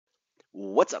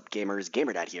What's up, gamers?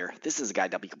 GamerDad here. This is a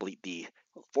guide to help you complete the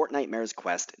Fortnitemares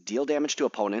quest. Deal damage to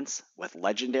opponents with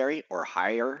legendary or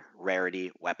higher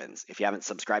rarity weapons. If you haven't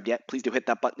subscribed yet, please do hit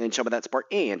that button and show me that support.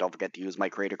 And don't forget to use my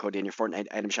creator code in your Fortnite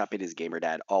item shop. It is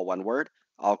GamerDad, all one word,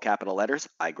 all capital letters.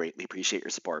 I greatly appreciate your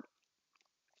support.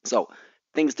 So,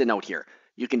 things to note here.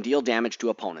 You can deal damage to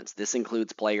opponents. This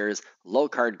includes players, low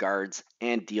card guards,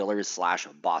 and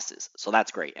dealers/bosses. So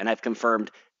that's great. And I've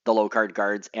confirmed the low card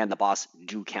guards and the boss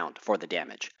do count for the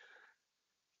damage.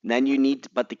 Then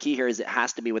but the key here is it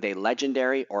has to be with a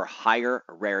legendary or higher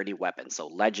rarity weapon. So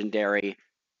legendary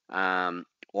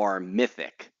or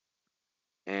mythic.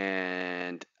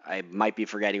 And I might be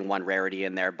forgetting one rarity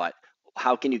in there, but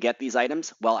how can you get these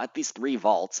items? Well, at these 3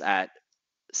 vaults at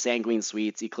Sanguine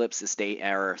Suites, Eclipse Estate,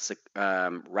 or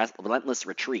Relentless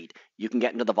Retreat, you can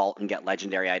get into the vault and get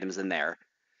legendary items in there.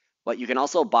 But you can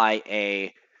also buy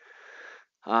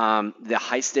the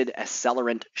heisted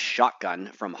Accelerant shotgun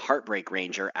from Heartbreak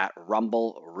Ranger at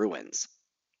Rumble Ruins.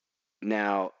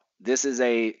 Now, this is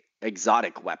a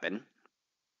exotic weapon,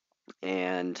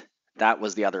 and that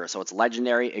was the other. So it's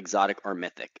legendary, exotic, or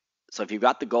mythic. So if you've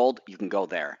got the gold, you can go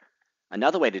there.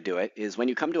 Another way to do it is when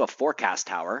you come to a forecast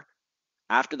tower,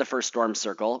 after the first storm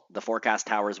circle, the forecast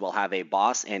towers will have a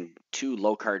boss and 2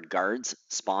 low card guards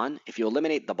spawn. If you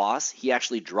eliminate the boss, he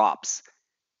actually drops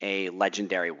a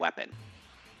legendary weapon.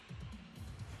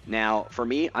 Now, for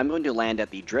me, I'm going to land at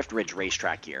the Drift Ridge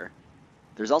racetrack here.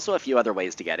 There's also a few other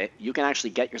ways to get it. You can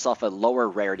actually get yourself a lower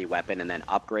rarity weapon and then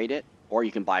upgrade it, or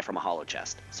you can buy from a hollow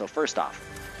chest. So first off,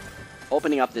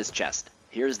 opening up this chest,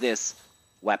 here's this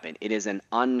weapon. It is an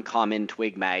uncommon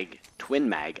twin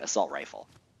mag assault rifle.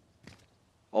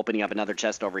 Opening up another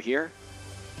chest over here.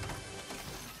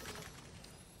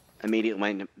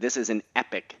 Immediately, this is an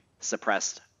epic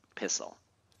suppressed pistol.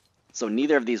 So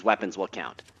neither of these weapons will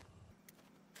count.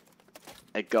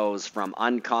 It goes from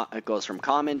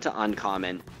common to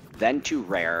uncommon, then to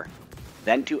rare,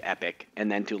 then to epic,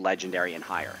 and then to legendary and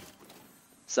higher.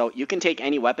 So you can take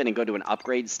any weapon and go to an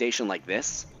upgrade station like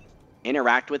this,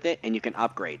 interact with it, and you can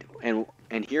upgrade.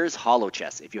 And here's hollow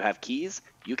chests. If you have keys,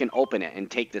 you can open it and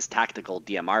take this tactical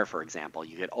DMR, for example.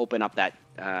 You could open up that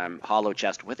hollow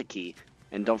chest with a key,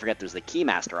 and don't forget there's the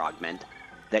Keymaster augment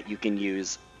that you can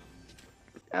use,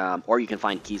 or you can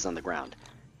find keys on the ground.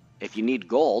 If you need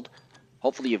gold,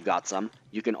 hopefully you've got some.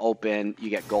 You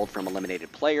get gold from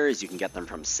eliminated players, you can get them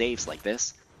from safes like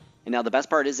this. And now the best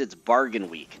part is it's bargain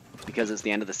week, because it's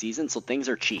the end of the season, so things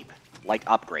are cheap, like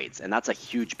upgrades, and that's a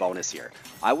huge bonus here.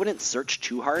 I wouldn't search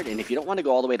too hard, and if you don't want to go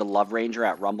all the way to Love Ranger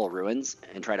at Rumble Ruins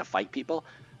and try to fight people,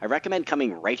 I recommend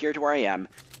coming right here to where I am,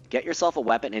 get yourself a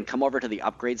weapon, and come over to the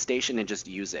upgrade station and just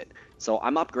use it. So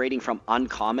I'm upgrading from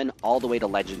uncommon all the way to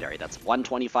legendary. That's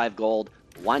 125 gold,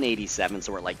 187,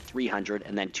 so we're at like 300,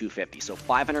 and then 250. So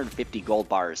 550 gold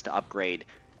bars to upgrade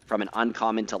from an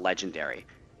uncommon to legendary.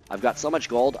 I've got so much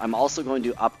gold, I'm also going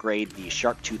to upgrade the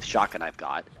sharp tooth shotgun I've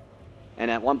got. And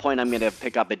at one point I'm going to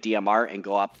pick up a DMR and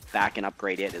go back and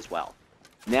upgrade it as well.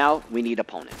 Now we need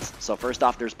opponents. So first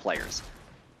off, there's players.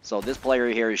 So this player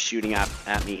here is shooting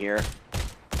at me here.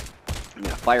 I'm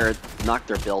going to knock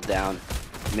their build down.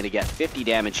 I'm going to get 50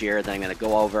 damage here, then I'm going to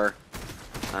go over.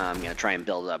 I'm going to try and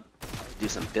do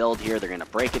some build here. They're going to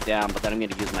break it down, but then I'm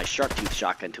going to use my sharp tooth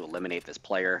shotgun to eliminate this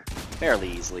player fairly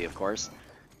easily, of course.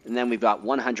 And then we've got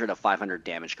 100 of 500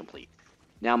 damage complete.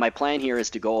 Now my plan here is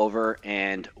to go over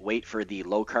and wait for the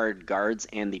low card guards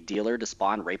and the dealer to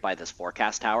spawn right by this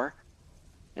forecast tower.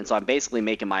 And so I'm basically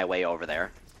making my way over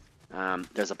there.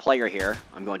 There's a player here.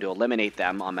 I'm going to eliminate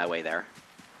them on my way there.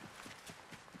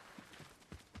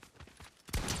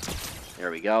 There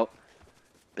we go.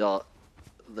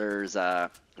 There's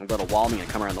a little wall. I'm going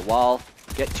to come around the wall,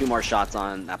 get 2 more shots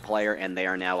on that player, and they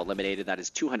are now eliminated. That is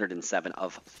 207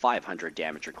 of 500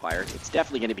 damage required. It's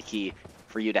definitely going to be key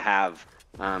for you to have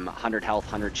 100 health,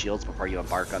 100 shields before you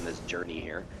embark on this journey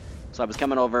here. So I was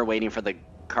coming over, waiting for the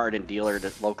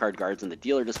low card guards and the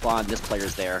dealer to spawn. This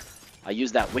player's there. I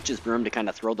used that witch's broom to kind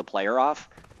of throw the player off,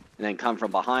 and then come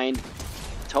from behind.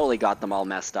 Totally got them all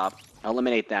messed up.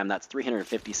 Eliminate them. That's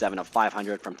 357 of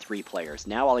 500 from 3 players.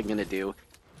 Now all I'm going to do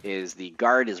is the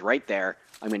guard is right there.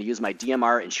 I'm going to use my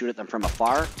DMR and shoot at them from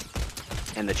afar,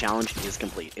 and the challenge is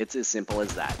complete. It's as simple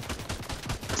as that.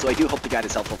 So I do hope the guide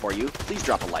is helpful for you. Please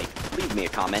drop a like, leave me a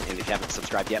comment, and if you haven't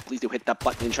subscribed yet, please do hit that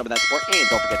button and show me that support, and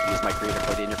don't forget to use my creator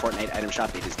code in your Fortnite item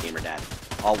shop. It is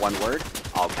GamerDad. All one word,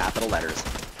 all capital letters.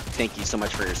 Thank you so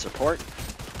much for your support.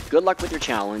 Good luck with your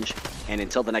challenge, and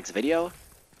until the next video,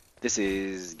 this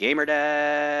is GamerDad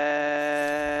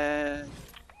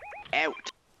out.